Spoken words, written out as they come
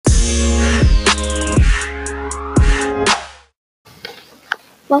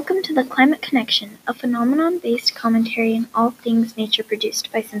Welcome to the Climate Connection, a phenomenon-based commentary on all things nature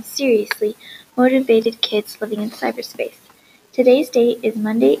produced by some seriously motivated kids living in cyberspace. Today's date is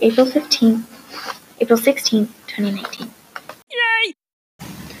Monday, April 16th, 2019. Yay!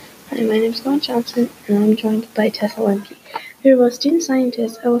 Hi, my name is Glenn Johnson, and I'm joined by Tessa Lemke. We are both student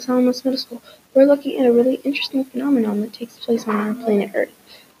scientists at Los Alamos Middle School. We're looking at a really interesting phenomenon that takes place on our planet Earth,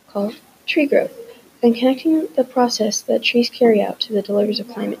 called tree growth, and connecting the process that trees carry out to the deliveries of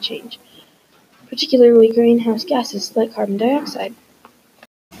climate change, particularly greenhouse gases like carbon dioxide.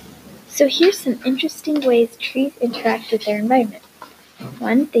 So here's some interesting ways trees interact with their environment.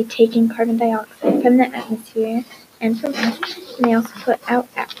 1. They take in carbon dioxide from the atmosphere and from us, and they also put out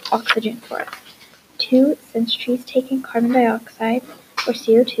oxygen for us. 2. Since trees take in carbon dioxide, or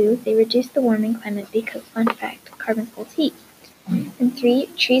CO2, they reduce the warming climate because, fun fact, carbon holds heat. And 3.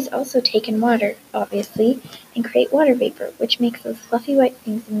 Trees also take in water, obviously, and create water vapor, which makes those fluffy white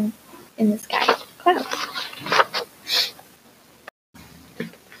things in the sky, clouds.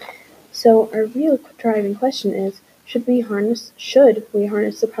 So our real driving question is, should we harness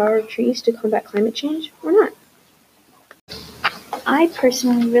the power of trees to combat climate change or not? I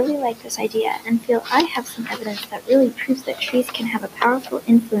personally really like this idea and feel I have some evidence that really proves that trees can have a powerful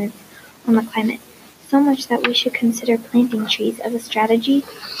influence on the climate, so much that we should consider planting trees as a strategy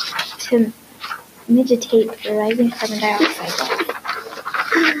to mitigate the rising carbon dioxide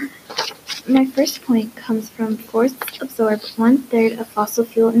levels. My first point comes from Forests Absorb 1/3 of Fossil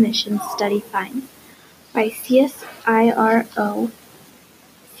Fuel Emissions Study Finds by CSIRO,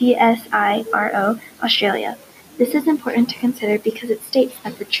 Australia. This is important to consider because it states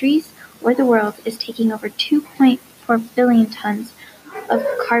that the trees or the world is taking over 2.4 billion tons of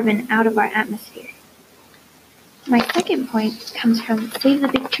carbon out of our atmosphere. My second point comes from Save the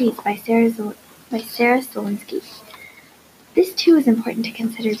Big Trees by Sarah Solinsky. This too is important to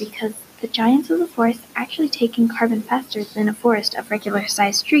consider because the giants of the forest actually take in carbon faster than a forest of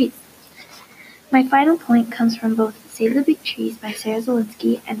regular-sized trees. My final point comes from both Save the Big Trees by Sarah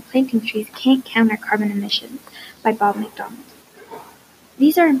Solinsky and Planting Trees Can't Counter Carbon Emissions by Bob McDonald.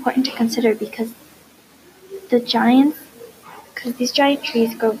 These are important to consider because these giant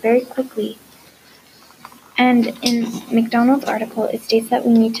trees grow very quickly. And in McDonald's article, it states that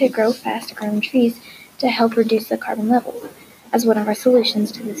we need to grow fast-growing trees to help reduce the carbon levels as one of our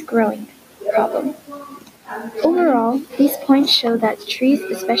solutions to this growing problem. Overall, these points show that trees,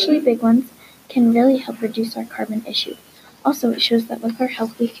 especially big ones, can really help reduce our carbon issue. Also, it shows that with our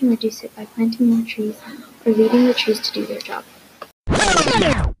help, we can reduce it by planting more trees or leaving the trees to do their job.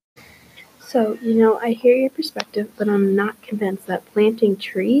 So, I hear your perspective, but I'm not convinced that planting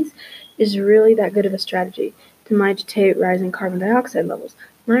trees is really that good of a strategy to mitigate rising carbon dioxide levels.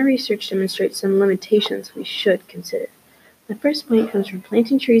 My research demonstrates some limitations we should consider. My first point comes from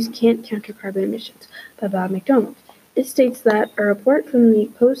Planting Trees Can't Counter Carbon Emissions by Bob McDonald. It states that a report from the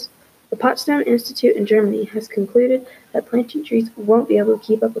Potsdam Institute in Germany has concluded that planting trees won't be able to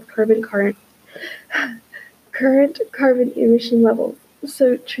keep up with current carbon emission levels,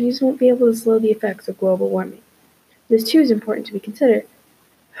 so trees won't be able to slow the effects of global warming. This too is important to consider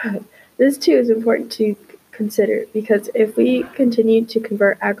because if we continue to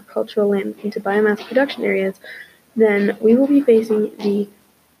convert agricultural land into biomass production areas, then we will be facing the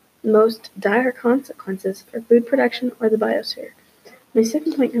most dire consequences for food production or the biosphere. My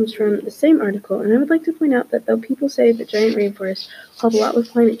second point comes from the same article, and I would like to point out that though people say that giant rainforests help a lot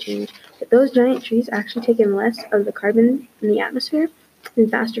with climate change, that those giant trees actually take in less of the carbon in the atmosphere than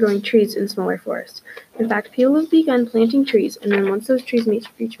faster-growing trees in smaller forests. In fact, people have begun planting trees, and then once those trees reach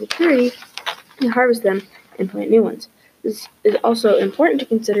maturity, they harvest them and plant new ones. This is also important to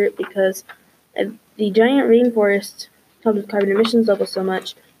consider because the giant rainforests help with carbon emissions levels so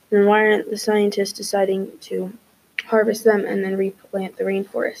much, then why aren't the scientists deciding to harvest them and then replant the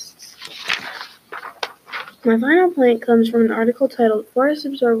rainforests? My final point comes from an article titled Forests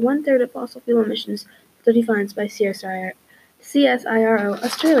Absorb 1/3 of Fossil Fuel Emissions Study Finds by CSIRO,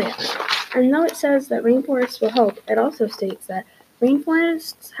 Australia. And though it says that rainforests will help, it also states that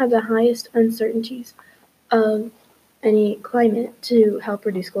rainforests have the highest uncertainties of any climate to help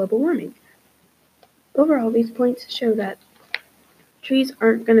reduce global warming. Overall, these points show that trees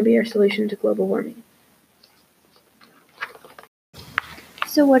aren't going to be our solution to global warming.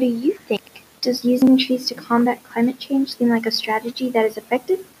 So what do you think? Does using trees to combat climate change seem like a strategy that is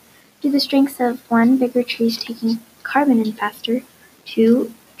effective? Do the strengths of 1, bigger trees taking carbon in faster,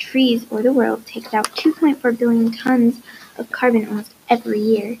 2, trees or the world takes out 2.4 billion tons of carbon almost every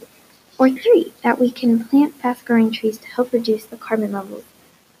year, or 3, that we can plant fast-growing trees to help reduce the carbon levels?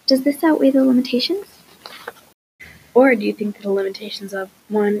 Does this outweigh the limitations? Or do you think that the limitations of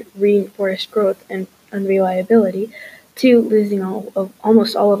 1, rainforest growth and unreliability, 2, losing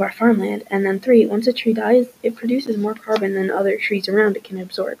almost all of our farmland, and then 3, once a tree dies, it produces more carbon than other trees around it can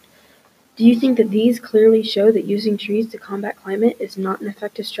absorb? Do you think that these clearly show that using trees to combat climate is not an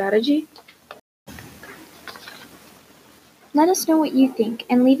effective strategy? Let us know what you think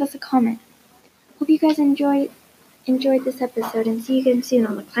and leave us a comment. Hope you guys enjoyed this episode, and see you again soon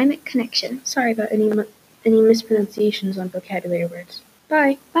on the Climate Connection. Sorry about any mispronunciations on vocabulary words.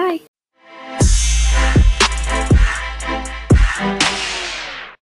 Bye. Bye.